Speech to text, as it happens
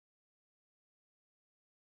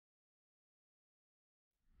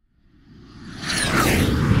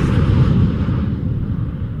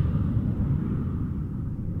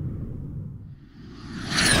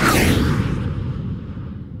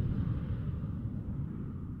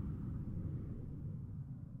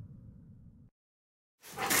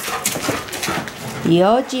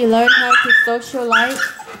D.o.G. learn how to socialize.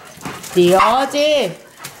 D.o.G.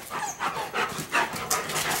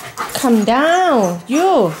 Come down.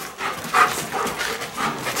 You.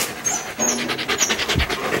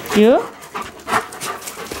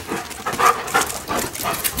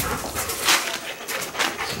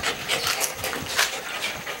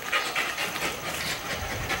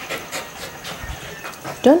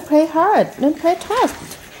 Don't play hard. Don't play tough.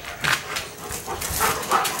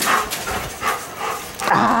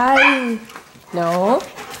 No.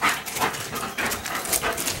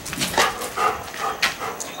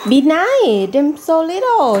 Be nice. Them so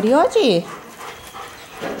little, D.o.G.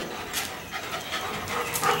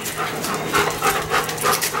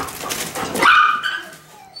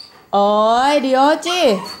 Oh,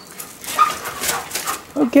 D.o.G.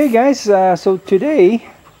 Okay, guys. So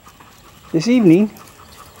this evening,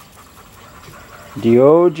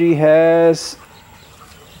 D.o.G. has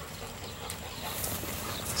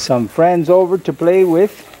some friends over to play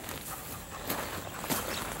with.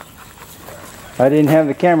 I didn't have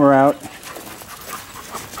the camera out,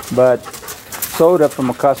 but Soda from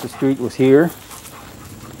across the street was here,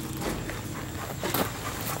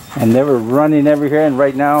 and they were running everywhere, and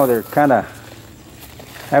right now they're kind of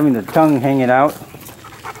having their tongue hanging out,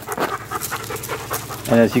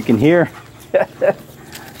 and as you can hear,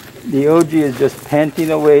 D.o.G. is just panting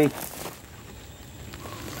away.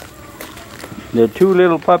 They're two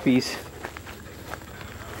little puppies.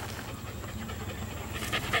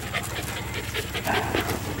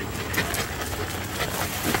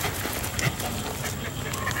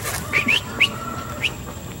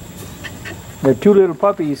 They're two little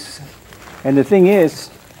puppies, and the thing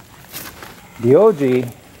is, D.o.G.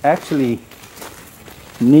 actually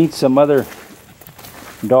needs some other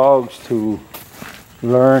dogs to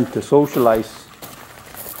learn to socialize,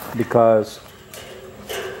 because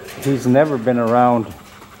he's never been around.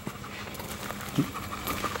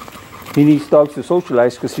 He needs dogs to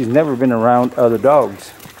socialize because he's never been around other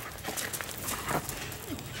dogs.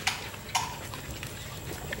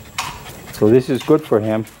 So this is good for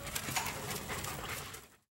him.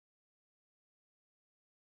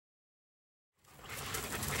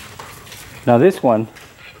 Now this one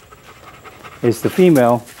is the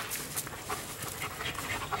female,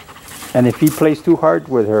 and if he plays too hard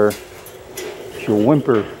with her, she'll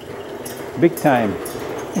whimper big time.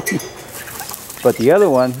 But the other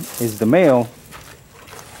one is the male,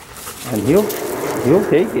 and he'll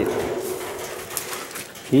take it.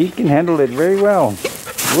 He can handle it very well.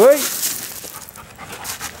 Wait!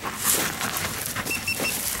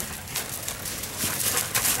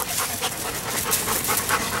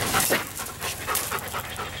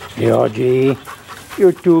 D.o.G.,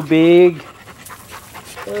 you're too big.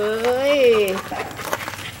 Oi.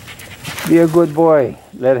 Be a good boy.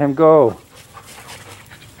 Let him go.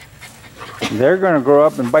 They're going to grow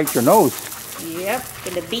up and bite your nose. Yep,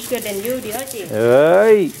 they're bigger than you, D.o.G.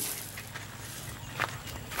 Hey.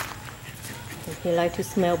 He like to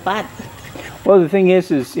smell butt. Well, the thing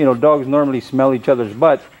is, you know, dogs normally smell each other's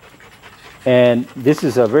butt. And this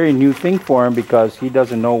is a very new thing for him because he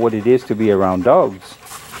doesn't know what it is to be around dogs.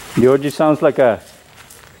 D.o.G. sounds like a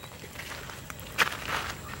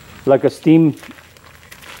steam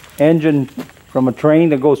engine from a train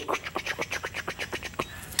that goes.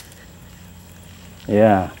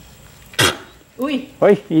 Yeah. Ui.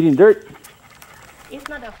 Oi, eating dirt. It's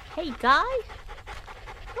not a hey guys.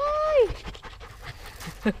 Oi.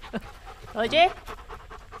 D.o.G.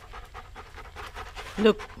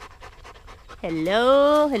 Look.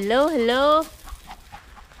 Hello, hello, hello.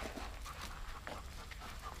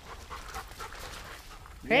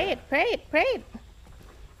 Pray it.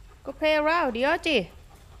 Go play around, D.o.G.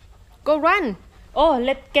 Go run. Oh,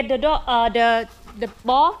 let's get the dog, the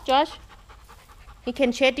ball, Josh. He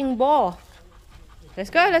can chasing ball. Let's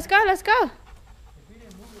go.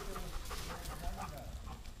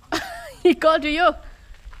 He go to you.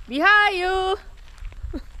 Behind you.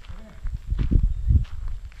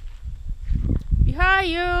 Behind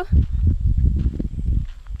you.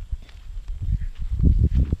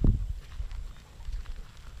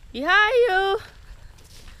 Behind you.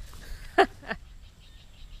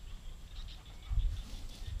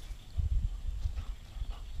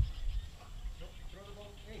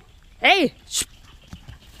 Hey.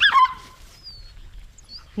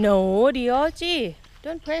 No, D.o.G.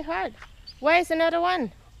 Don't play hard. Where's another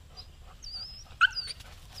one?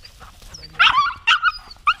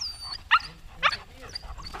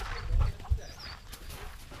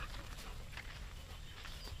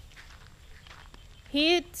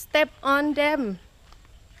 He stepped on them.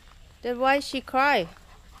 That's why she cried.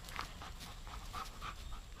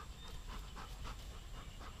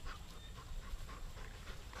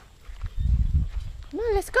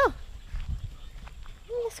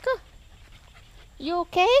 You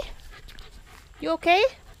okay? You okay?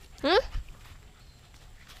 Hmm?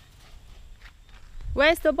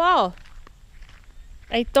 Where's the ball?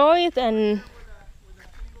 I throw it and...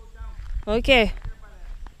 Okay.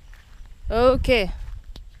 Okay.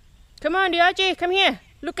 Come on, D.o.G., come here.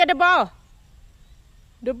 Look at the ball.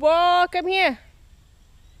 The ball, come here.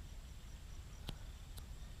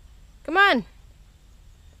 Come on.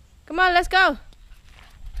 Come on, let's go.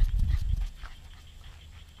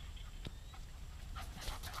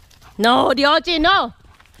 No, D.o.G., no.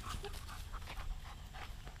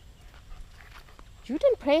 You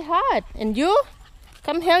didn't play hard. And you?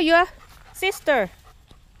 Come help your sister.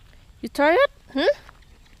 You tired? Hmm?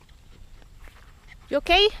 You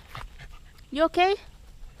okay? You okay?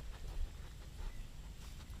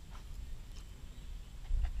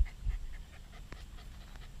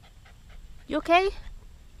 You okay?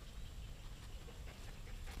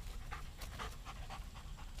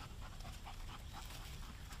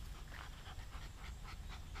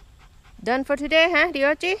 Done for today, huh,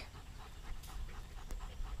 D.o.G.?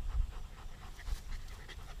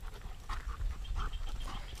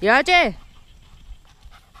 D.o.G.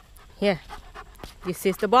 Here. This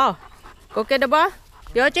is the ball. Go get the ball.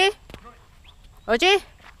 D.o.G. O.G.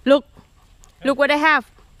 Look. Look what I have.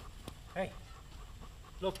 Hey,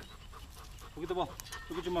 look. Look at the ball.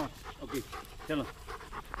 Look at your mom. Okay, tell him.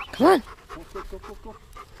 Come on. Go.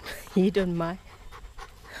 He don't mind.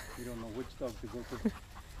 You don't know which dog to go to.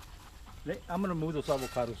 I'm gonna move those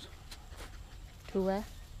avocados. To where?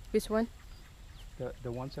 Which one?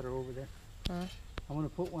 The ones that are over there. Uh. I'm gonna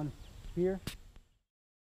put one here.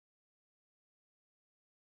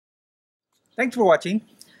 Thanks for watching.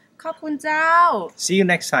 ขอบคุณเจ้า See you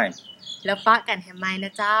next time. แล้วปะกันแฮมไมน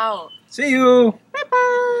ะเจ้า See you. Bye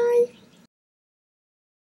bye